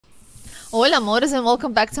Hola amores, and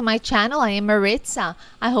welcome back to my channel. I am Maritza.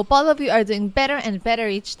 I hope all of you are doing better and better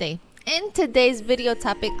each day. In today's video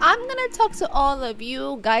topic, I'm gonna talk to all of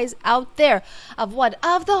you guys out there of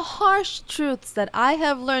the harsh truths that I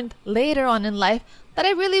have learned later on in life that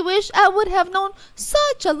I really wish I would have known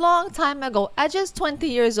such a long time ago at just 20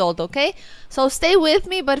 years old, okay? So stay with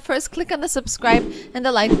me, but first click on the subscribe and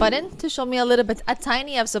the like button to show me a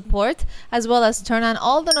tiny of support, as well as turn on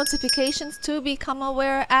all the notifications to become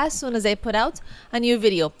aware as soon as I put out a new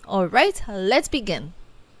video. Alright, let's begin.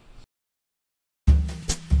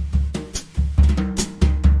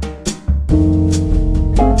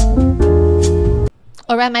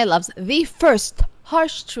 Alright, my loves, the first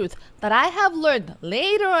harsh truth that I have learned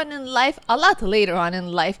later on in life, a lot later on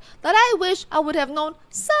in life, that I wish I would have known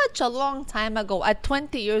such a long time ago at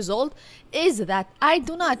 20 years old, is that I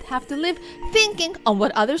do not have to live thinking on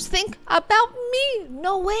what others think about me.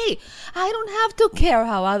 No way. I don't have to care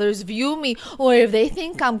how others view me, or if they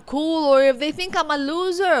think I'm cool, or if they think I'm a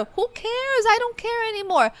loser. Who cares? I don't care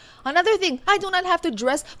anymore. Another thing, I do not have to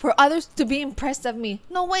dress for others to be impressed of me.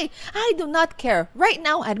 No way. I do not care right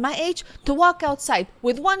now at my age to walk outside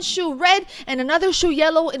with one shoe red and another shoe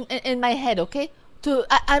yellow in my head, okay?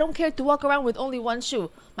 I don't care to walk around with only one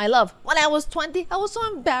shoe. My love, when I was 20, I was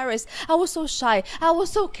so embarrassed. I was so shy. I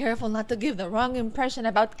was so careful not to give the wrong impression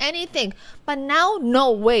about anything. But now,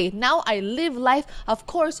 no way. Now I live life, of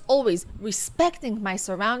course, always respecting my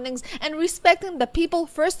surroundings and respecting the people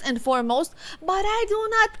first and foremost. But I do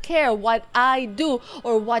not care what I do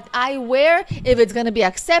or what I wear, if it's going to be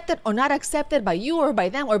accepted or not accepted by you or by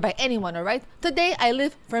them or by anyone, all right? Today, I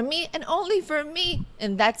live for me and only for me.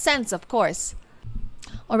 In that sense, of course.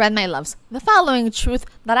 Alright, my loves, the following truth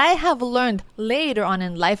that I have learned later on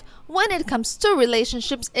in life when it comes to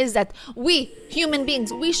relationships is that we, human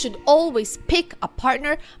beings, we should always pick a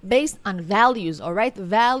partner based on values, alright?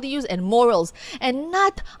 Values and morals, and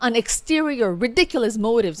not on exterior, ridiculous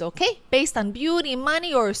motives, okay? Based on beauty,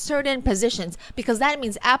 money, or certain positions, because that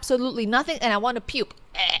means absolutely nothing and I want to puke.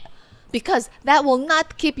 Because that will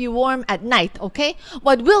not keep you warm at night, okay?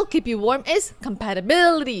 What will keep you warm is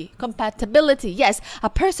compatibility. Compatibility, yes. A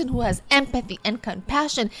person who has empathy and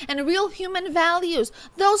compassion and real human values.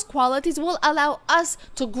 Those qualities will allow us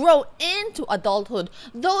to grow into adulthood.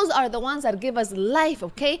 Those are the ones that give us life,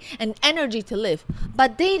 okay? And energy to live.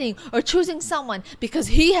 But dating or choosing someone because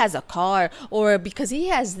he has a car, or because he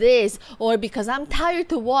has this, or because I'm tired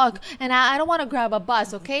to walk and I don't want to grab a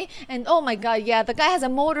bus, okay? And oh my God, yeah, the guy has a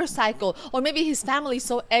motorcycle. Or maybe his family is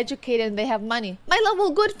so educated and they have money. My love, well,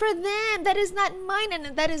 good for them. That is not mine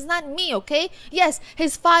and that is not me, okay? Yes,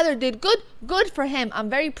 his father did good for him. I'm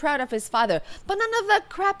very proud of his father. But none of that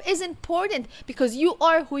crap is important, because you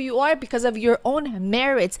are who you are because of your own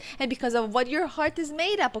merits and because of what your heart is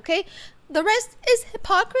made up, okay? The rest is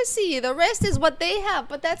hypocrisy. The rest is what they have,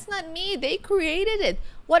 but that's not me. They created it.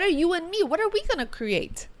 What are you and me? What are we gonna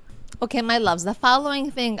create? Okay, my loves, the following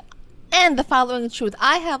thing and the following truth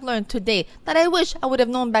I have learned today that I wish I would have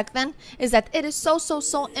known back then is that it is so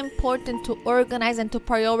important to organize and to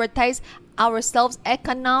prioritize ourselves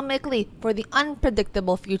economically for the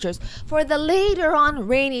unpredictable futures, for the later on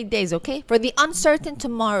rainy days, okay? For the uncertain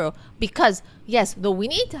tomorrow. Because, yes, though we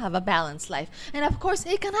need to have a balanced life, and of course,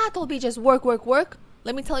 it cannot all be just work.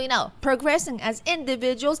 Let me tell you now, progressing as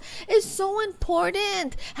individuals is so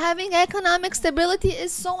important. Having economic stability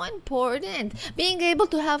is so important. Being able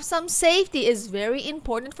to have some safety is very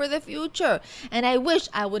important for the future. And I wish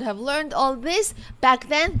I would have learned all this back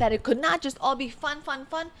then, that it could not just all be fun,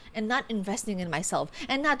 and not investing in myself,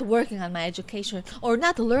 and not working on my education, or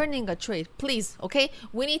not learning a trade. Please, okay?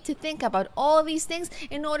 We need to think about all these things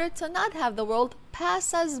in order to not have the world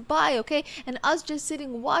pass us by, okay? And us just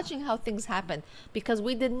sitting watching how things happen, because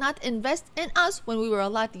we did not invest in us when we were a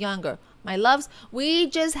lot younger. My loves, we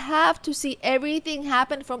just have to see everything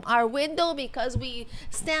happen from our window because we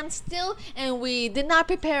stand still and we did not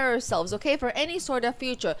prepare ourselves, okay, for any sort of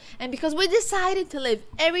future. And because we decided to live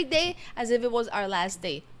every day as if it was our last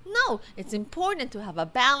day. No, it's important to have a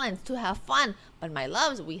balance, to have fun. But my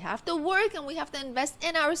loves, we have to work and we have to invest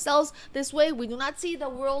in ourselves. This way, we do not see the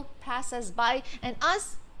world pass us by and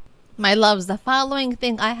us. My loves, the following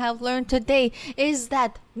thing I have learned today is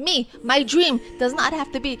that my dream does not have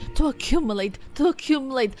to be to accumulate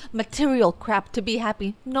material crap to be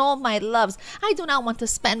happy. No, my loves, I do not want to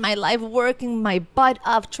spend my life working my butt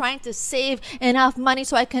off trying to save enough money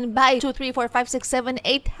so I can buy 2, 3, 4, 5, 6, 7,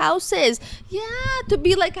 8 houses. Yeah, to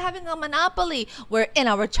be like having a monopoly, where in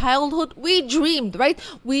our childhood we dreamed, right?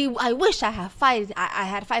 I wish I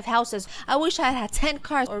had 5 houses. I wish I had 10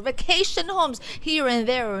 cars or vacation homes here and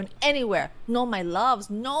there or anywhere. No, my loves,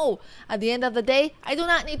 no. At the end of the day, I do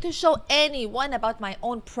not need to show anyone about my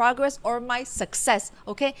own progress or my success,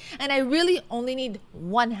 okay? And I really only need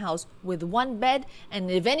one house with one bed,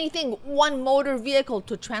 and if anything, one motor vehicle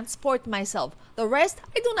to transport myself. The rest,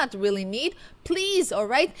 I do not really need. Please, all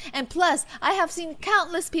right? And plus, I have seen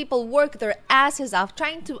countless people work their asses off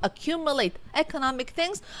trying to accumulate economic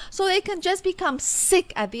things so they can just become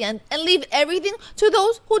sick at the end and leave everything to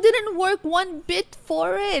those who didn't work one bit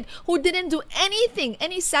for it, who didn't do anything,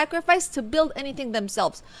 any sacrifice to build anything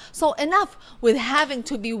themselves. So enough with having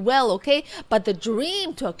to be well, okay? But the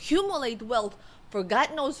dream to accumulate wealth for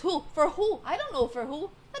God knows who, for who? I don't know for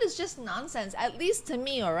who. That is just nonsense, at least to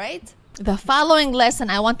me, all right? The following lesson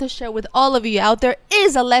I want to share with all of you out there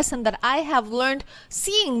is a lesson that I have learned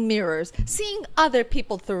seeing mirrors, seeing other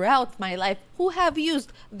people throughout my life who have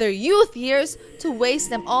used their youth years to waste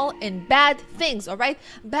them all in bad things, all right?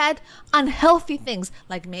 Bad, unhealthy things,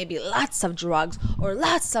 like maybe lots of drugs or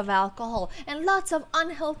lots of alcohol and lots of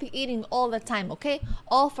unhealthy eating all the time, okay?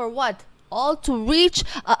 All for what? All to reach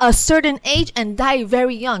a certain age and die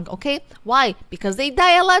very young, okay? Why? Because they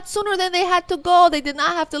die a lot sooner than they had to go. They did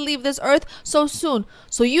not have to leave this earth so soon.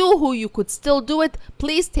 So you who you could still do it,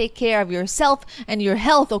 please take care of yourself and your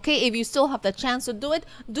health, okay? If you still have the chance to do it,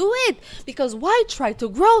 do it. Because why try to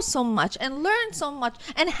grow so much and learn so much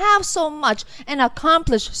and have so much and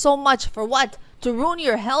accomplish so much for what? To ruin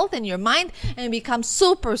your health and your mind and become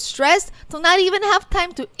super stressed, to not even have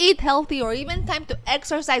time to eat healthy or even time to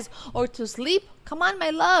exercise or to sleep? Come on, my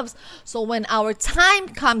loves. So when our time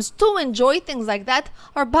comes to enjoy things like that,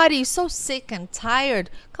 our body is so sick and tired.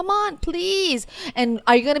 Come on, please. And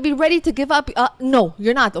are you going to be ready to give up? No,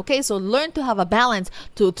 you're not, okay? So learn to have a balance,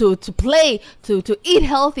 to play, to eat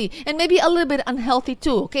healthy, and maybe a little bit unhealthy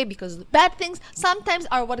too, okay? Because bad things sometimes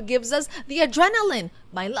are what gives us the adrenaline,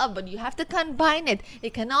 my love, but you have to combine it.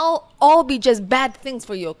 It can all be just bad things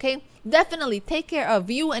for you, okay? Definitely take care of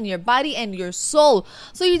you and your body and your soul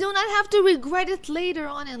so you do not have to regret it later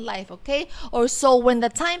on in life, okay? Or so when the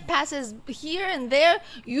time passes here and there,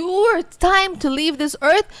 your time to leave this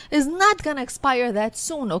earth is not gonna expire that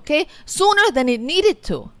soon, okay? Sooner than it needed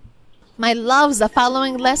to. My loves, the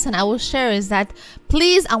following lesson I will share is that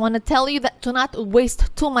please, I want to tell you that to not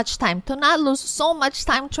waste too much time, to not lose so much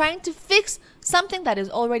time trying to fix something that is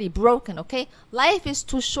already broken, okay? Life is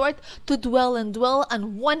too short to dwell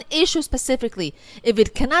on one issue specifically. If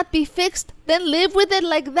it cannot be fixed, then live with it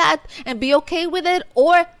like that and be okay with it,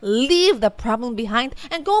 or leave the problem behind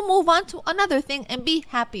and go move on to another thing and be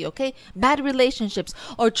happy, okay? Bad relationships,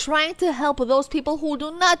 or trying to help those people who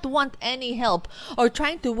do not want any help, or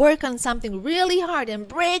trying to work on something really hard and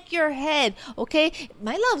break your head, okay?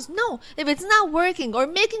 My loves, no. If it's not working or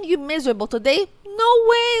making you miserable today, no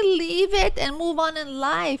way, leave it and move on in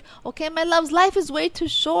life, okay? My loves, life is way too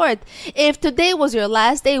short. If today was your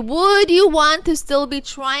last day, would you want to still be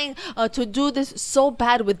trying to do this so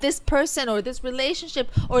bad with this person or this relationship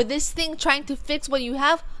or this thing, trying to fix what you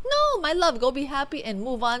have? No, my love, go be happy and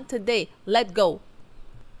move on today. Let go.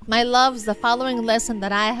 My loves, the following lesson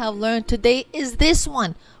that I have learned today is this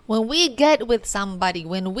one. When we get with somebody,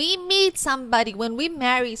 when we meet somebody, when we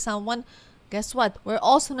marry someone, guess what? We're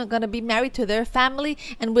also not going to be married to their family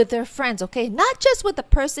and with their friends, okay? Not just with the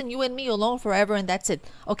person, you and me alone forever and that's it,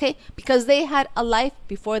 okay? Because they had a life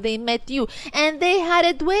before they met you. And they had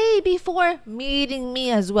it way before meeting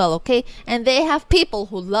me as well, okay? And they have people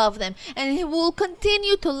who love them and who will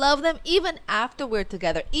continue to love them even after we're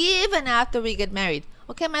together, even after we get married.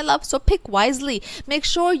 Okay, my love, so pick wisely. Make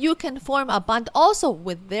sure you can form a bond also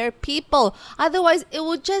with their people. Otherwise, it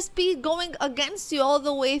will just be going against you all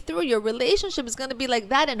the way through. Your relationship is going to be like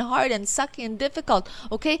that and hard and sucky and difficult,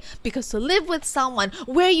 okay? Because to live with someone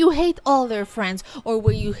where you hate all their friends or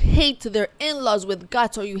where you hate their in-laws with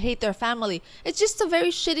guts or you hate their family, it's just a very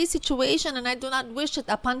shitty situation and I do not wish it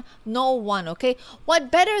upon no one, okay?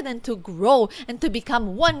 What better than to grow and to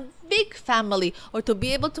become one big family or to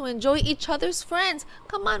be able to enjoy each other's friends?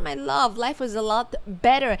 Come on, my love. Life is a lot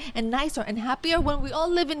better and nicer and happier when we all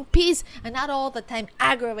live in peace and not all the time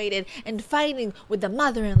aggravated and fighting with the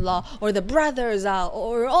mother-in-law or the brothers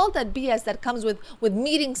or all that BS that comes with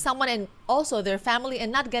meeting someone and also their family and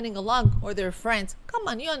not getting along or their friends. Come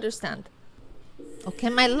on, you understand. Okay,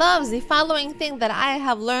 my loves, the following thing that I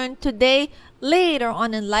have learned today, later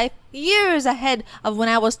on in life, years ahead of when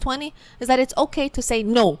I was 20, is that it's okay to say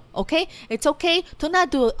no, okay? It's okay to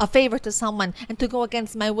not do a favor to someone and to go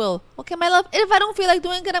against my will. Okay, my love, if I don't feel like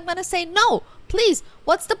doing it, I'm gonna say no. Please,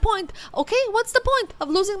 what's the point? Okay, what's the point of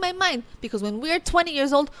losing my mind? Because when we're 20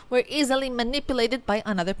 years old, we're easily manipulated by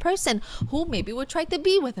another person who maybe we try to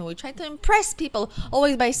be with, and we try to impress people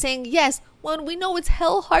always by saying yes when we know it's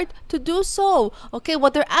hell hard to do so. Okay,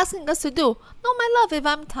 what they're asking us to do. No, my love, if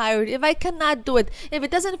I'm tired, if I cannot do it, if it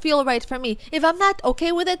doesn't feel right for me, if I'm not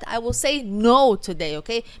okay with it, I will say no today,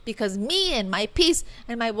 okay? Because me and my peace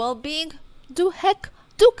and my well-being do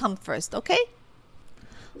come first, okay?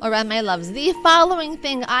 Alright, my loves, the following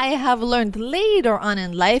thing I have learned later on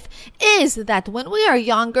in life is that when we are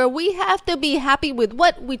younger, we have to be happy with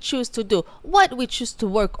what we choose to do, what we choose to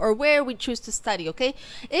work, or where we choose to study, okay?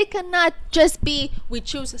 It cannot just be we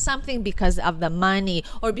choose something because of the money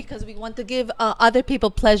or because we want to give other people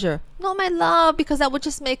pleasure. No, my love, because that would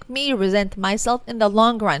just make me resent myself in the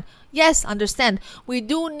long run. Yes, understand, we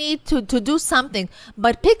do need to do something,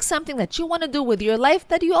 but pick something that you want to do with your life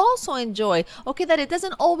that you also enjoy, okay? That it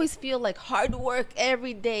doesn't always feel like hard work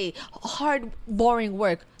every day, hard, boring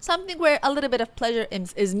work. Something where a little bit of pleasure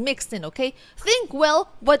is mixed in, okay? Think well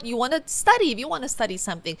what you want to study, if you want to study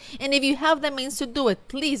something. And if you have the means to do it,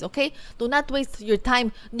 please, okay? Do not waste your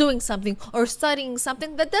time doing something or studying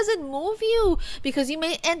something that doesn't move you, because you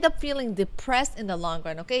may end up feeling depressed in the long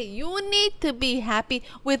run, okay? You need to be happy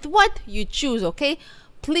with what you choose, okay?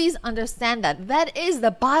 Please understand that. That is the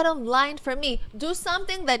bottom line for me. Do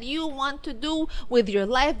something that you want to do with your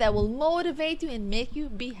life that will motivate you and make you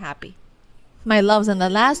be happy. My loves, and the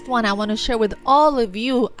last one I want to share with all of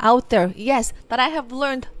you out there, yes, that I have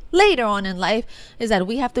learned later on in life, is that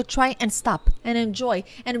we have to try and stop and enjoy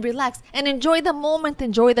and relax and enjoy the moment,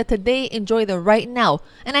 enjoy the today, enjoy the right now.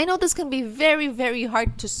 And I know this can be very, very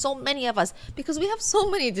hard to so many of us because we have so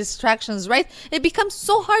many distractions, right? It becomes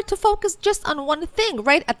so hard to focus just on one thing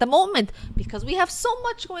right at the moment because we have so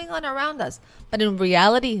much going on around us. But in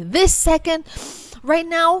reality, this second, right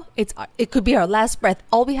now, it could be our last breath.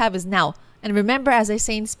 All we have is now. And remember, as I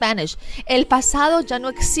say in Spanish, el pasado ya no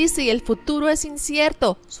existe y el futuro es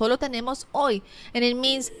incierto. Solo tenemos hoy. And it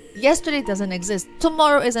means yesterday doesn't exist.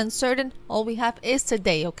 Tomorrow is uncertain. All we have is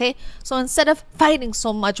today, okay? So instead of fighting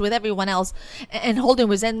so much with everyone else and holding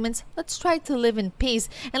resentments, let's try to live in peace.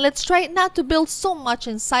 And let's try not to build so much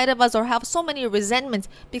inside of us or have so many resentments,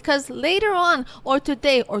 because later on or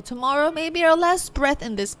today or tomorrow may be our last breath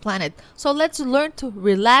in this planet. So let's learn to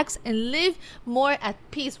relax and live more at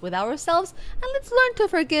peace with ourselves. And let's learn to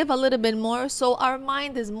forgive a little bit more so our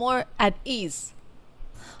mind is more at ease.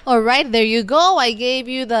 Alright, there you go. I gave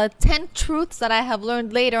you the 10 truths that I have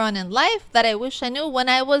learned later on in life that I wish I knew when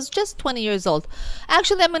I was just 20 years old.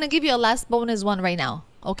 Actually, I'm going to give you a last bonus one right now.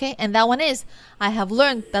 Okay, and that one is, I have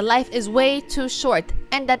learned that life is way too short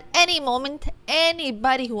and that any moment,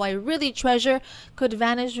 anybody who I really treasure could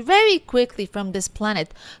vanish very quickly from this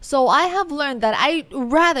planet. So I have learned that I'd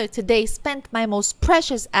rather today spend my most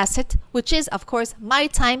precious asset, which is of course my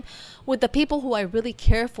time, with the people who I really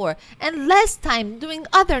care for, and less time doing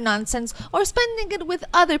other nonsense or spending it with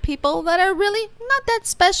other people that are really not that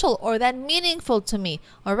special or that meaningful to me.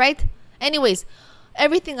 Alright? Anyways,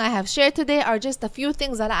 everything I have shared today are just a few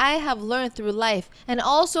things that I have learned through life, and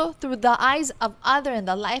also through the eyes of others and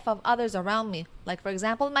the life of others around me. Like, for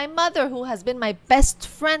example, my mother, who has been my best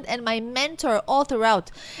friend and my mentor all throughout.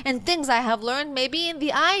 And things I have learned maybe in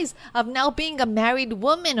the eyes of now being a married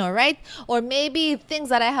woman, alright? Or maybe things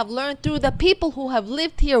that I have learned through the people who have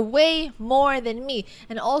lived here way more than me.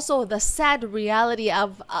 And also the sad reality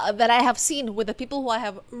of that I have seen with the people who I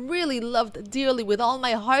have really loved dearly with all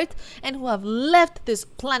my heart and who have left this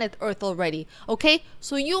planet Earth already. Okay?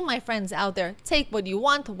 So you, my friends out there, take what you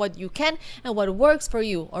want, what you can, and what works for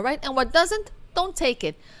you, alright? And what doesn't, don't take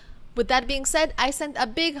it. With that being said, I send a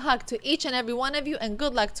big hug to each and every one of you, and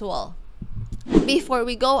good luck to all. Before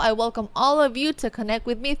we go, I welcome all of you to connect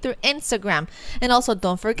with me through Instagram. And also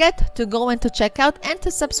don't forget to go and to check out and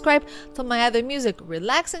to subscribe to my other music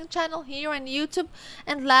relaxing channel here on YouTube.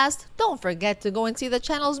 And last, don't forget to go and see the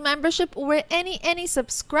channel's membership, where any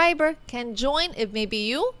subscriber can join if maybe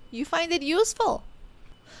you find it useful.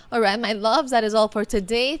 Alright, my loves, that is all for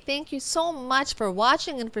today. Thank you so much for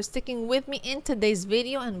watching and for sticking with me in today's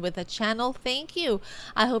video and with the channel. Thank you.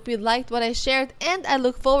 I hope you liked what I shared, and I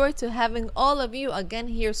look forward to having all of you again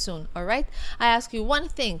here soon. Alright, I ask you one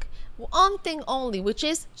thing only, which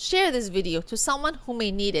is share this video to someone who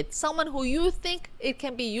may need it, someone who you think it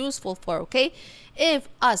can be useful for, okay? If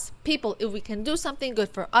we can do something good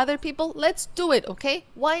for other people, let's do it, okay?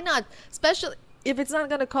 Why not? Especially if it's not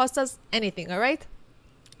going to cost us anything, alright?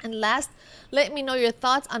 And last, let me know your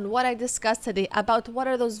thoughts on what I discussed today about what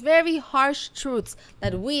are those very harsh truths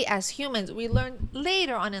that we as humans, we learn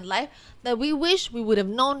later on in life that we wish we would have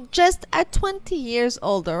known just at 20 years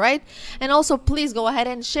old, all right? And also, please go ahead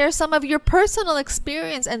and share some of your personal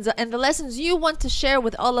experience and the lessons you want to share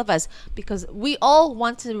with all of us, because we all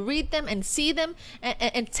want to read them and see them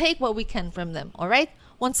and take what we can from them, all right?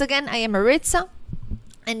 Once again, I am Maritza.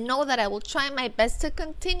 And know that I will try my best to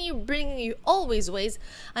continue bringing you always ways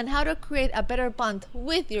on how to create a better bond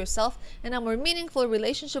with yourself and a more meaningful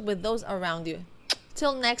relationship with those around you.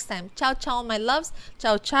 Till next time. Ciao, ciao, my loves.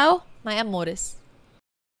 Ciao, ciao, my amores.